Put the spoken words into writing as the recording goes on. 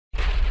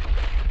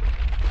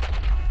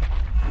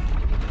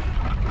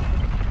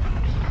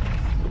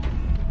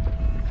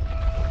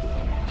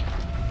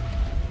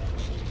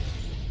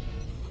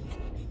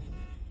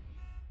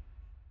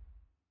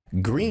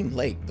Green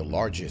Lake, the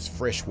largest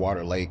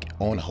freshwater lake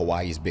on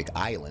Hawaii's Big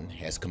Island,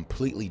 has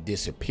completely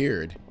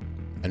disappeared.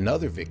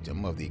 Another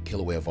victim of the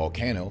Kilauea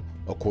volcano,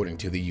 according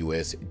to the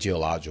U.S.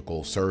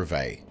 Geological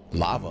Survey.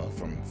 Lava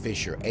from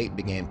Fissure 8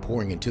 began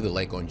pouring into the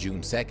lake on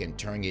June 2nd,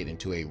 turning it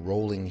into a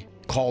rolling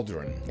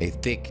cauldron. A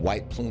thick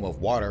white plume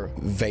of water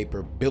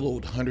vapor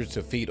billowed hundreds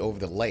of feet over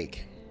the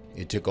lake.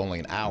 It took only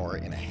an hour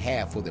and a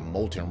half for the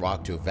molten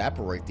rock to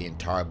evaporate the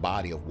entire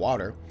body of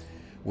water,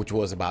 which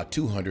was about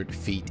 200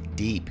 feet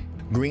deep.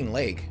 Green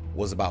Lake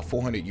was about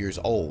 400 years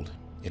old.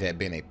 It had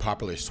been a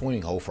popular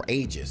swimming hole for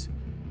ages.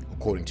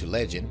 According to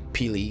legend,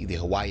 Pili, the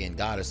Hawaiian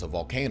goddess of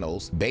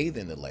volcanoes, bathed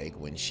in the lake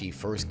when she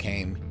first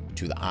came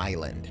to the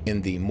island.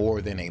 In the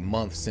more than a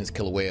month since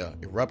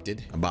Kilauea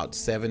erupted, about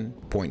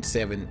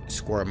 7.7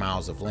 square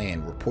miles of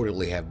land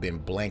reportedly have been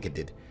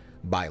blanketed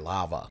by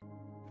lava.